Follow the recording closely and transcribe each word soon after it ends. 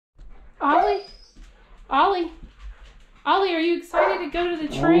Ollie? Ollie? Ollie, are you excited to go to the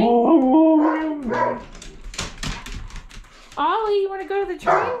train? Ollie, you want to go to the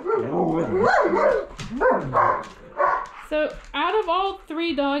train? So, out of all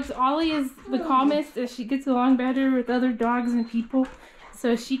 3 dogs, Ollie is the calmest as she gets along better with other dogs and people.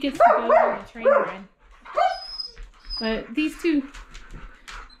 So she gets to go on the train ride. But these 2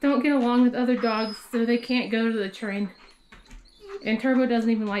 don't get along with other dogs, so they can't go to the train. And Turbo doesn't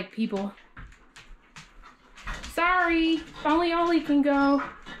even like people. Sorry, only Ollie can go.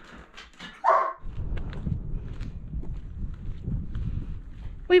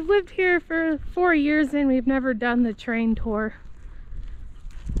 We've lived here for 4 years and we've never done the train tour.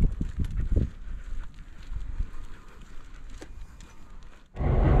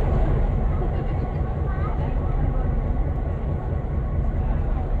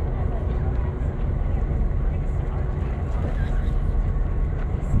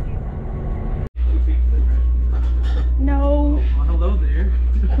 No. Well, hello there.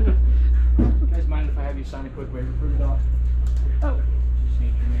 You guys mind if I have you sign a quick waiver for the dog? Oh. Just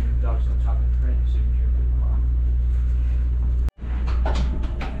need your name and dog's on top of the print and signature for the file.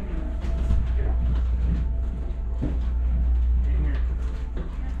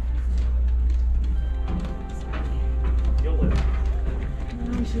 You'll live.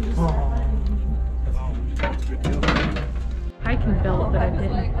 I can belt, but I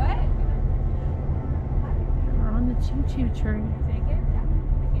didn't. We're on the choo-choo train.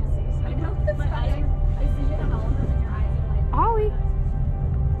 Ollie!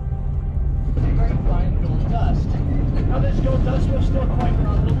 Grapevine gold dust. Now this gold dust was still quite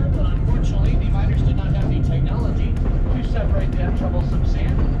profitable, but unfortunately the miners did not have the technology to separate that troublesome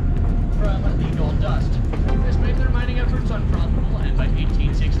sand from the gold dust. This made their mining efforts unprofitable, and by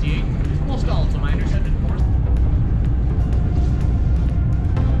 1868, almost all of the miners had been forced.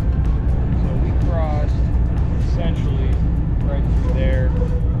 So we crossed essentially right through there.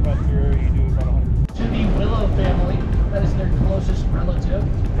 Cut through, you do about 100. To the willow family, that is their closest relative,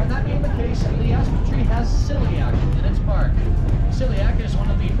 and that being the case, the aspen tree has celiac in its bark. Celiac is one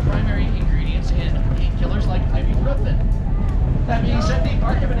of the primary ingredients in painkillers like ibuprofen. That being said, the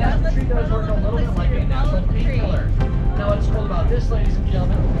bark of an aspen tree does work a little bit like a natural painkiller. Now what's cool about this, ladies and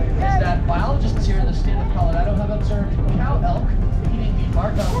gentlemen, is that biologists here in the state of Colorado have observed cow elk eating the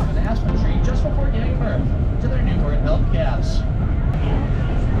bark off of an aspen tree just before giving birth to their newborn elk calves.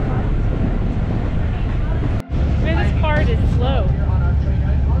 This part is slow. Here on our train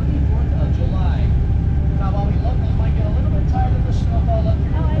ride on the 4th of July. Now, while we locals might get a little bit tired of the snowfall up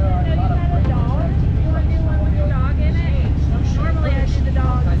here, there are a lot of great activities like snowmobiling, skiing, snowshoeing, Normally I do the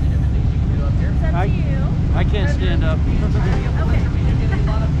dog. all kinds of different things you can do up here. It's up to you. I can't stand up. We get a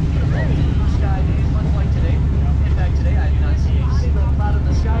lot of beautiful blue sky days, much like today. In fact, today I do not see a single cloud in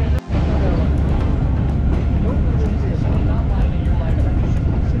the sky.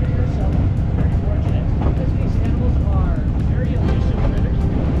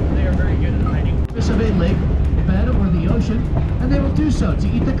 Of a lake bed or the ocean, and they will do so to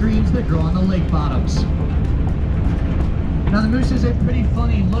eat the greens that grow on the lake bottoms. Now the moose is a pretty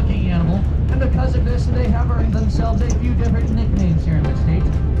funny looking animal, and because of this they have earned themselves a few different nicknames here in the state.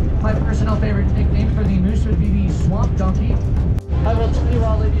 My personal favorite nickname for the moose would be the swamp donkey. I will tell you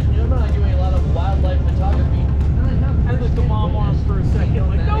all, ladies and gentlemen, I do a lot of wildlife photography, and I looked the mom on for a second,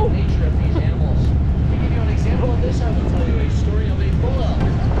 like, no! Nature of these animals. To give you an example of this, I will tell you a story of a bull elk.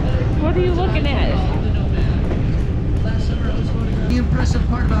 What are you looking at? The impressive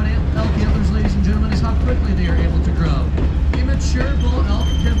part about elk antlers, ladies and gentlemen, is how quickly they are able to grow. A mature bull elk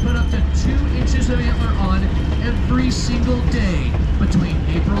can put up to 2 inches of antler on every single day between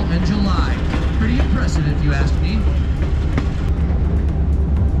April and July. Pretty impressive if you ask me.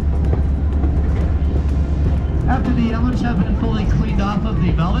 After the antlers have been fully cleaned off of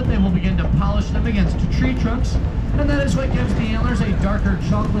the velvet, they will begin to polish them against tree trunks, and that is what gives the antlers a darker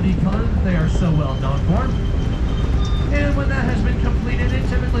chocolatey color that they are so well known for. And when that has been completed, it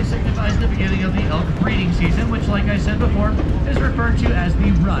typically signifies the beginning of the elk breeding season, which, like I said before, is referred to as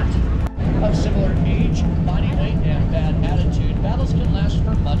the rut. Of similar age, body weight, and bad attitude, battles can last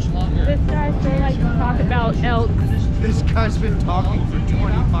for much longer. This guy still likes to talk about elk. This guy's been talking for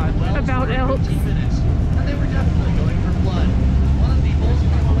 25 minutes. About elk. Minutes, and they were definitely going for blood. One of the bulls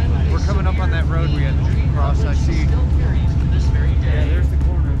came away with a We're coming up on that road we had to cross, I see. Still carries to this very day. Yeah, there's the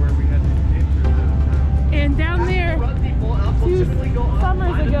corner where we had to enter the... And down there, 2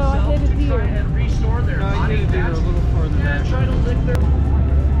 summers ago, I hit a deer. And restore their No, you body need to do fat a little further and back. try to lick their...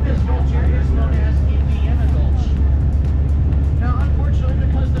 This gulch here is known as Indiana Gulch. Now, unfortunately,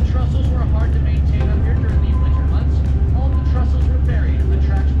 because the trussels were hard to maintain up here during the winter months, all of the trussels were buried and the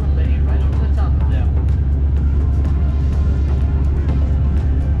tracks were laying right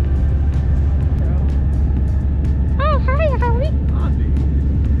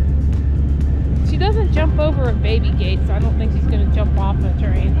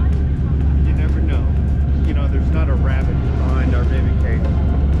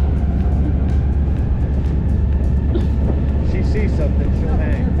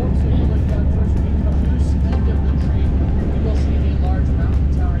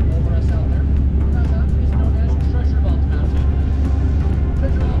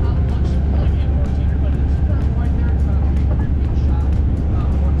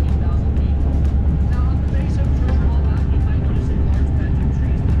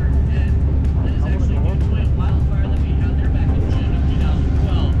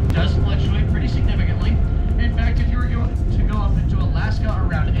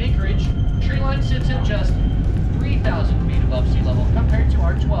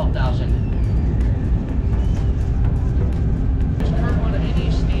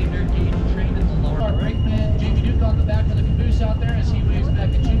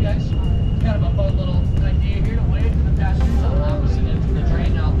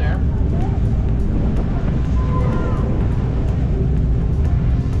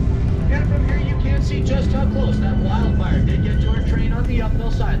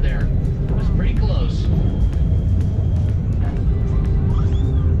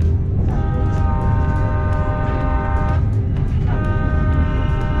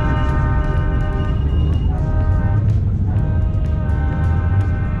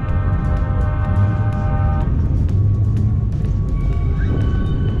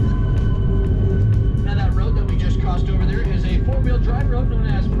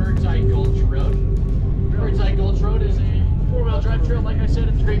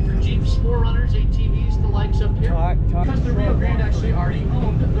Because the Rio Grande actually already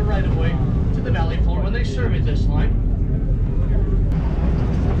owned the right-of-way to the valley floor when they surveyed this line.